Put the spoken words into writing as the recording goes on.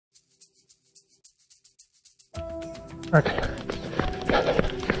track,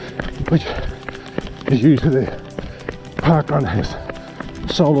 which is used for the park run, has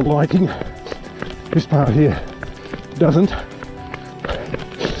solar lighting. This part here doesn't.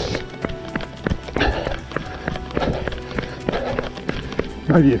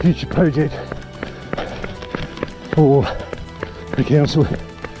 Maybe a future project for the council,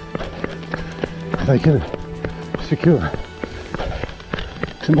 if they can secure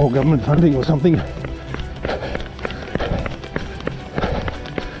some more government funding or something.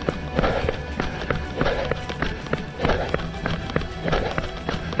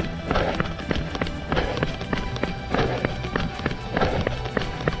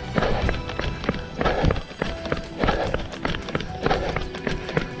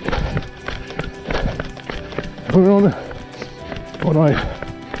 We're on what I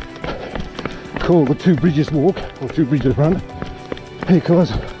call the Two Bridges Walk, or Two Bridges Run,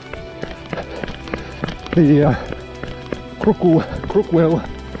 because the Crookwell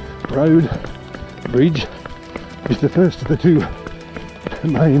Road Bridge is the first of the two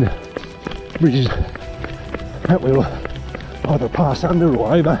main bridges that will either pass under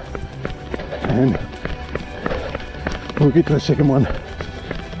or over, and we'll get to the second one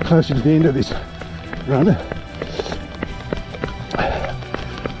closer to the end of this run.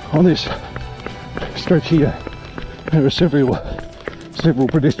 On this stretch here, there are several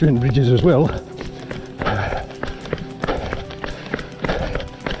pedestrian bridges as well.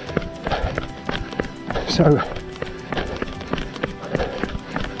 So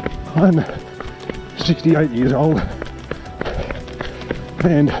I'm 68 years old,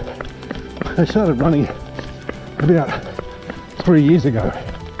 and I started running about 3 years ago.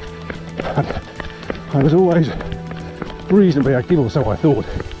 But I was always reasonably active, or so I thought.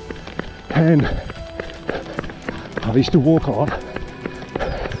 And I used to walk a lot,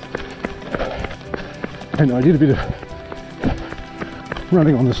 and I did a bit of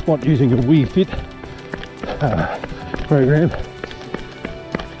running on the spot using a Wii Fit program,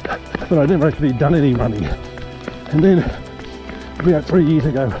 but I'd never actually done any running. And then about 3 years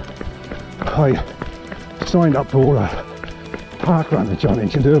ago I signed up for a park run, which I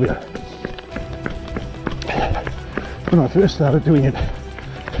mentioned earlier. When I first started doing it,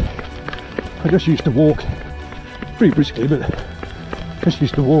 I just used to walk pretty briskly, but just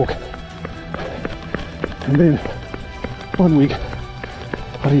used to walk. And then one week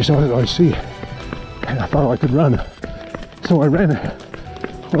I decided I'd see how far I could run. So I ran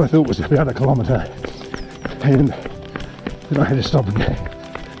what I thought was about 1 kilometre, and then I had to stop and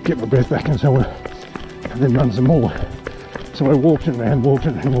get my breath back and so on, and then run some more. So I walked and ran, walked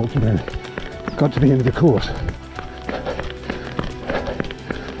and ran, walked and ran, got to the end of the course.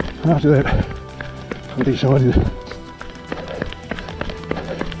 After that, I decided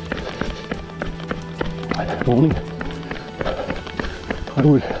morning I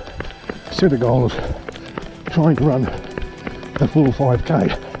would set a goal of trying to run the full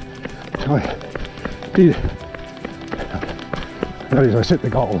 5k. So I did. That is, I set the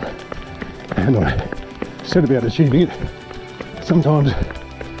goal and I set about achieving it. Sometimes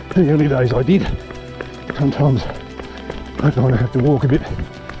in the early days I did. Sometimes I kind of have to walk a bit.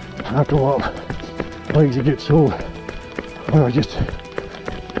 After a while, legs would get sore, but I just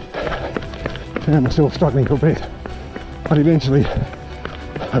found myself struggling for breath. But eventually,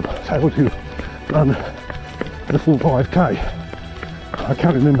 I was able to run the full 5k. I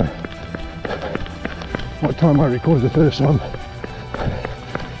can't remember what time I recorded the first time,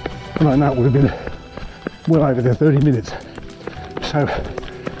 but I know it would have been well over the 30 minutes. So,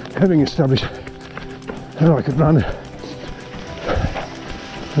 having established that I could run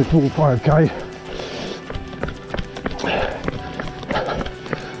the full 5k,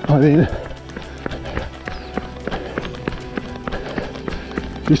 I then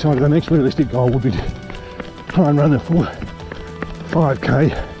decided the next realistic goal would be to try and run the full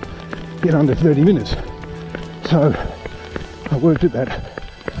 5k in under 30 minutes. So I worked at that.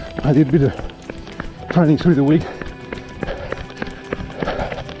 I did a bit of training through the week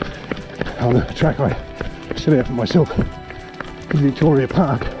on the track I set out for myself in Victoria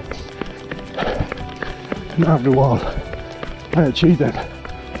Park, and after a while I achieved that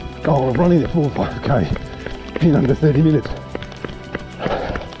goal of running the full 5k in under 30 minutes.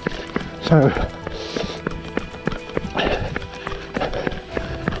 So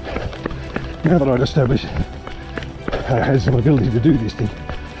now that I'd established I had some ability to do this thing,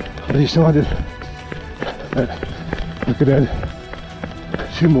 I decided that I could add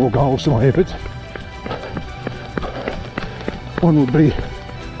 2 more goals to my efforts. One would be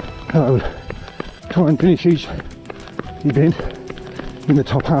that I would try and finish each event in the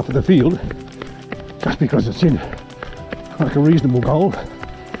top half of the field, just because it's in like a reasonable goal.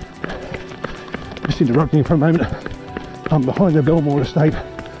 Just interrupting for a moment. I'm behind the Belmore estate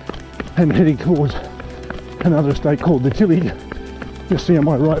and heading towards another estate called the Tilly. You'll see on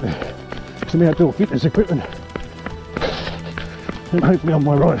my right there some outdoor fitness equipment, and hopefully on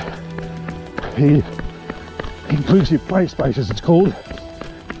my right the inclusive play space, as it's called,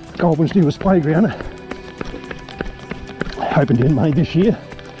 Goulburn's newest playground, opened in May this year.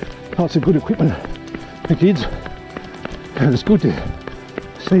 Lots of good equipment for kids, and it's good to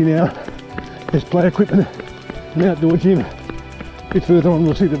see now there's play equipment, an outdoor gym. A bit further on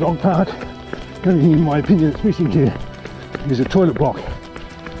we'll see the dog park. The only thing in my opinion that's missing here is a toilet block.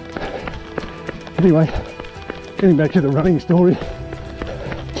 Anyway, getting back to the running story,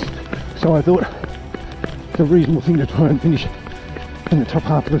 so I thought it's a reasonable thing to try and finish in the top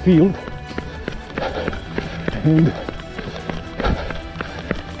half of the field, and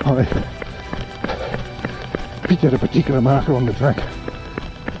I picked out a particular marker on the track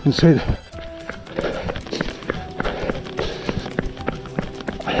and said,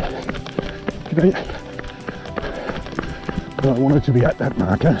 but I wanted to be at that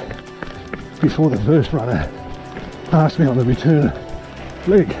marker before the first runner passed me on the return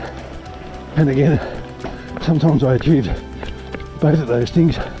leg. And again, sometimes I achieved both of those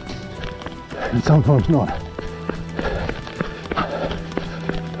things and sometimes not.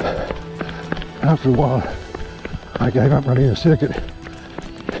 After a while I gave up running a circuit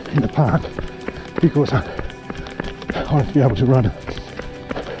in the park because I wanted to be able to run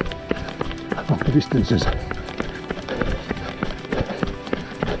longer distances.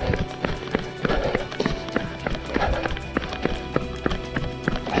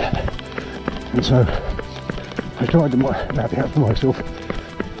 And so I tried to map out for myself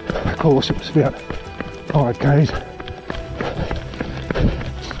a course. It was about 5 k's,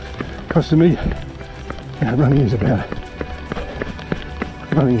 because to me, running is about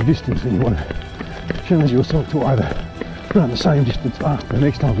running a distance, and you want to challenge yourself to either run the same distance faster the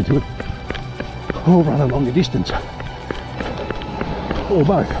next time you do it, or run a longer distance, or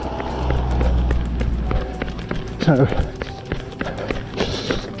both. So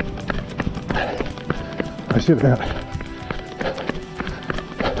I set about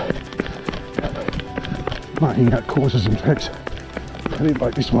marking out courses and tracks. I did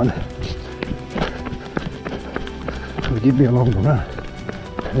like this one to give me a longer run,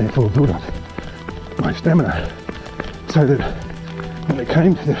 and therefore build up my stamina, so that when it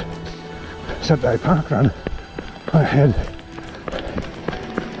came to the Saturday park run, I had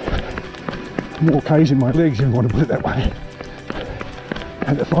more k's in my legs, if you want to put it that way.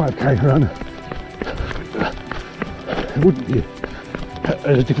 And the 5k run, it wouldn't be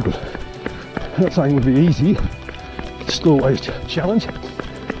as difficult. I'm not saying it would be easy, it's still always a challenge,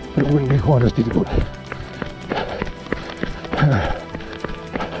 but it wouldn't be quite as difficult.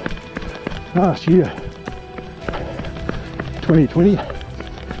 Last year, 2020,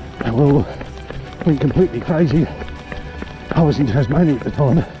 well, went completely crazy. I was in Tasmania at the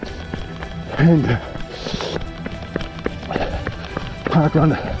time, and park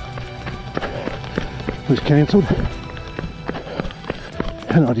run was cancelled,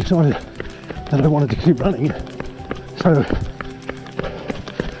 and I decided that I wanted to keep running. So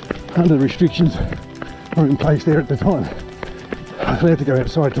under the restrictions that were in place there at the time, I was allowed to go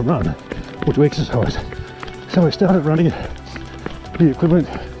outside to run or to exercise. So I started running the equivalent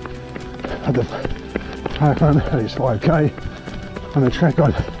of the park run, that is 5k, on the track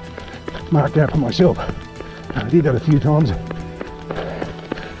I'd marked out for myself. I did that a few times,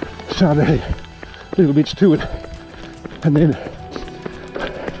 started adding little bits to it, and then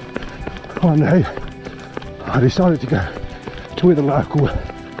one day I decided to go to where the local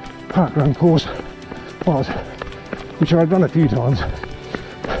park run course was, which I'd run a few times,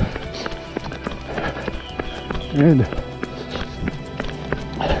 and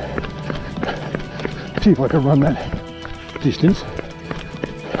see if I could run that distance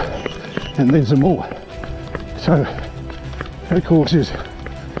and then some more. So that course is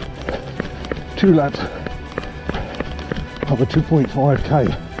 2 laps of a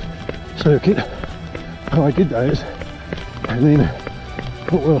 2.5k circuit, and I did those, and then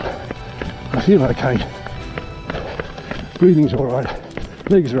thought, well, I feel okay, breathing's alright,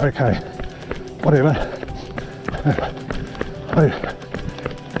 legs are okay, whatever. I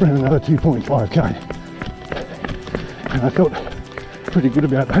ran another 2.5k, and I felt pretty good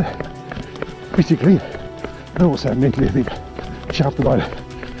about that, physically and also mentally a bit chuffed that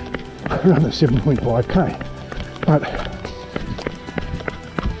I'd run a 7.5k. But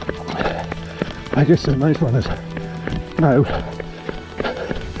I guess that most runners know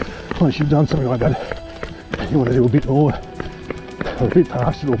once you've done something like that, you want to do a bit more, or a bit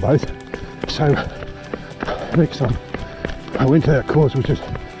past it or both. So next time I went to that course, which was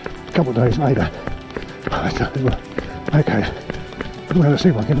a couple of days later, I thought, well, okay, I'm going to see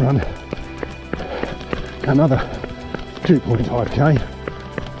if I can run another 2.5k,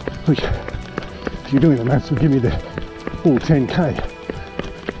 which, if you're doing the maths, will give me the full 10k.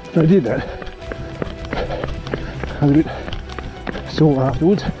 So I did that. I was a bit sore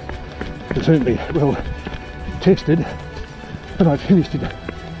afterwards. It certainly well tested, but I finished it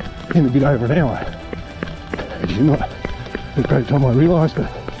in a bit over an hour, which is not a great time I realised, but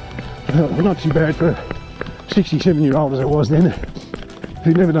not too bad for a 67-year-old as I was then,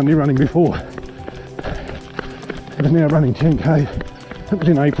 who'd never done any running before. I was now running 10k. That was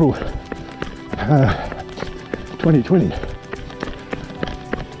in April 2020.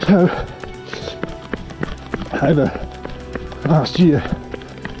 So over last year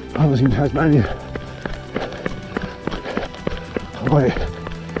I was in Tasmania. I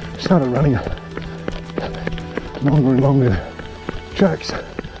started running longer and longer tracks,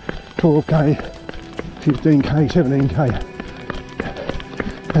 12k, 15k, 17k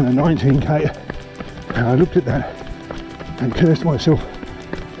and a 19k, and I looked at that and cursed myself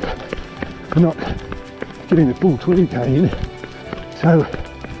for not getting the full 20k in. So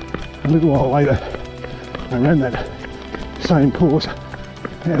a little while later I ran that same course,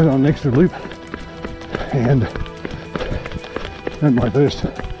 added on an extra loop, and ran my first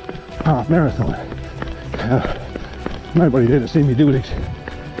half marathon. Nobody there to see me do it.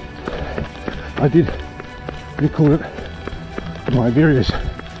 I did record it on my various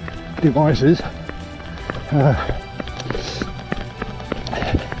devices, and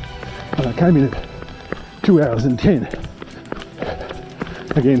I came in at 2 hours and 10.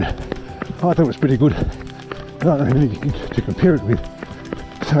 Again, I thought it was pretty good. I don't have anything to compare it with.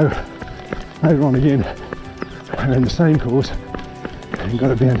 So later on again, I ran the same course and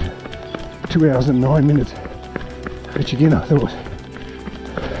got it down to 2 hours and 9 minutes, which again I thought was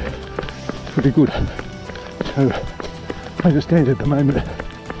pretty good. So I understand at the moment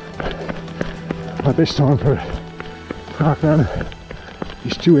my best time for a park run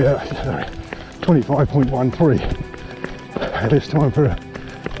is 2 hours, 25.13. My best time for a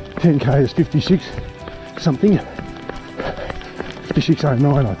 10k is 56 something,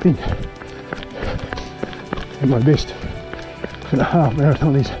 56.09 I think, and my best for the half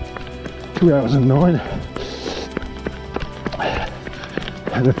marathon is 2 hours and 9,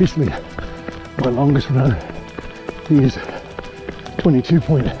 and officially my longest run is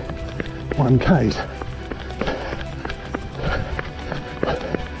 22.1 k's.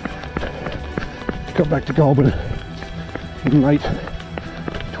 Got back to Goulburn in late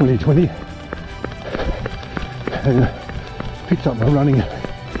 2020 and picked up my running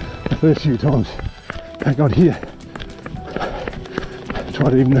the first few times I got here.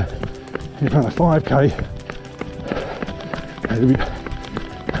 Tried even to run a 5k, had a bit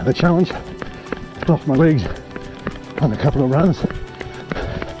of a challenge, lost my legs on a couple of runs.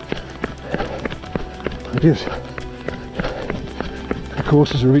 I guess the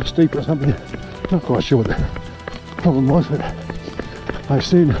courses are a bit steep or something, not quite sure what the problem was, but I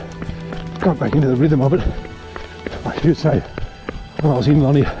soon got back into the rhythm of it. I should say, when I was in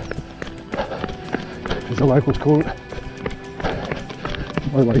Lonnie, as the locals call it,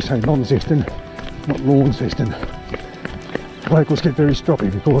 by the way, say Launceston, not Launceston. Locals get very stroppy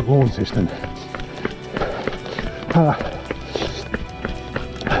if you call it Launceston.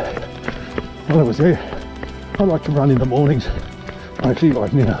 While I was there, I like to run in the mornings. I actually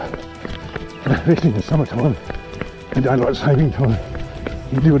like now, especially in the summertime and daylight saving time.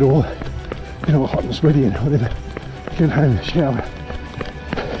 You do it all, you know, hot and sweaty and whatever. Get home, shower,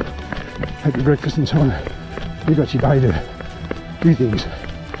 have your breakfast and so on. You got your day to do things.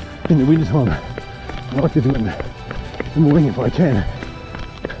 In the winter time, I like to do it in the morning if I can.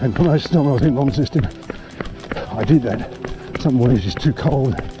 And for most of the time I was in Launceston, I did that. Some mornings it's just too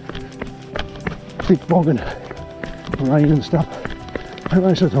cold, thick bogging, rain and stuff. And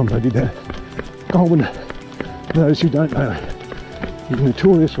most of the times I did that. Goulburn, for those who don't know, is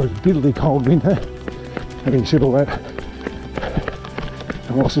notorious for a bitterly cold winter. Having said all that,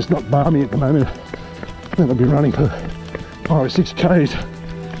 and whilst it's not balmy at the moment, then I'll be running for 5 or 6 k's.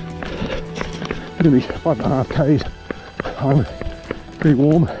 It'll be 5.5 k's. I'm pretty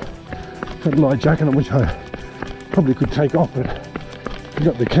warm. Got a light jacket on which I probably could take off, but I've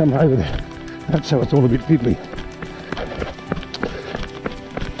got the camera over there. That's so it's all a bit fiddly.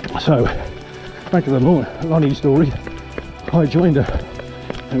 So, back to the Lonnie story. I joined a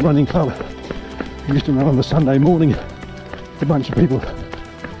running club. I used to run on the Sunday morning. A bunch of people,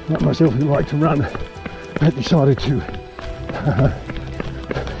 like myself, who like to run, had decided to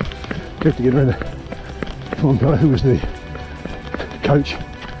get together and one fellow who was the coach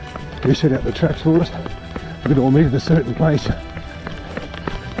who set out the tracks for us. We could all meet at a certain place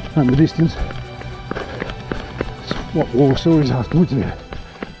and the distance. What war stories afterwards, the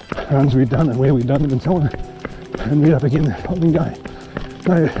runs we'd done and where we'd done them and so on, and meet up again the following day.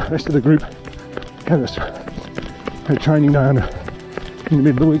 The rest of the group had us a training day in the middle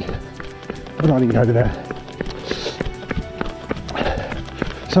of the week, but I didn't go to that.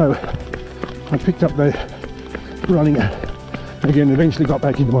 So I picked up the running again, eventually got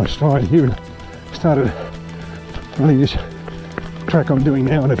back into my stride here and started running this track I'm doing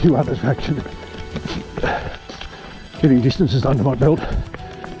now and a few other tracks, getting distances under my belt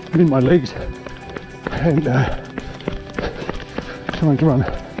and in my legs, and trying to run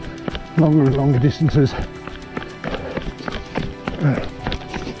longer and longer distances.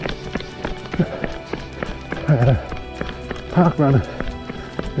 Park run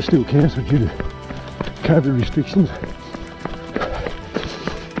is still cancelled due to COVID restrictions.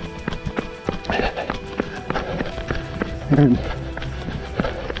 And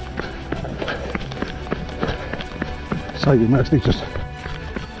so you're mostly just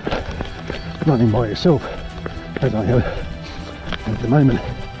running by yourself, as I am at the moment.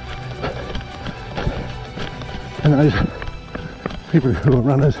 And those people who are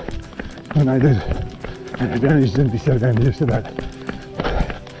runners, I know there's an advantage and disadvantages to that.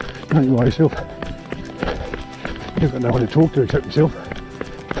 Running by yourself, you've got no one to talk to except yourself,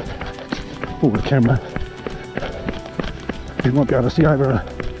 or the camera. You might be able to see over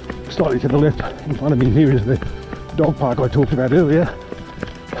slightly to the left in front of me. Here is the dog park I talked about earlier,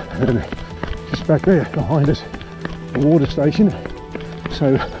 and just back there behind us the water station.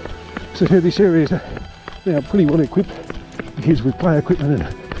 So this area is now pretty well equipped, the kids with play equipment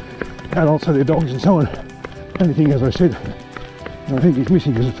and adults and their dogs and so on. Only thing, as I said, I think is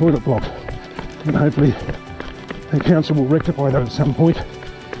missing is a toilet block, and hopefully the council will rectify that at some point.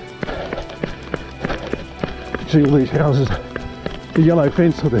 See all these houses, the yellow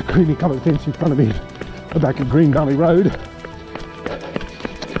fence or the creamy coloured fence in front of me, the back of Green Valley Road,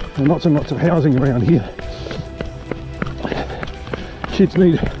 and lots and lots of housing around here. Kids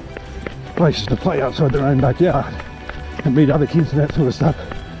need places to play outside their own backyard and meet other kids and that sort of stuff.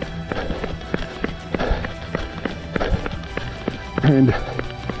 And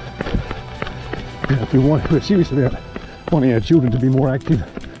if we're serious about wanting our children to be more active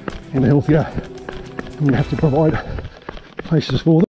and healthier, we have to provide places for them.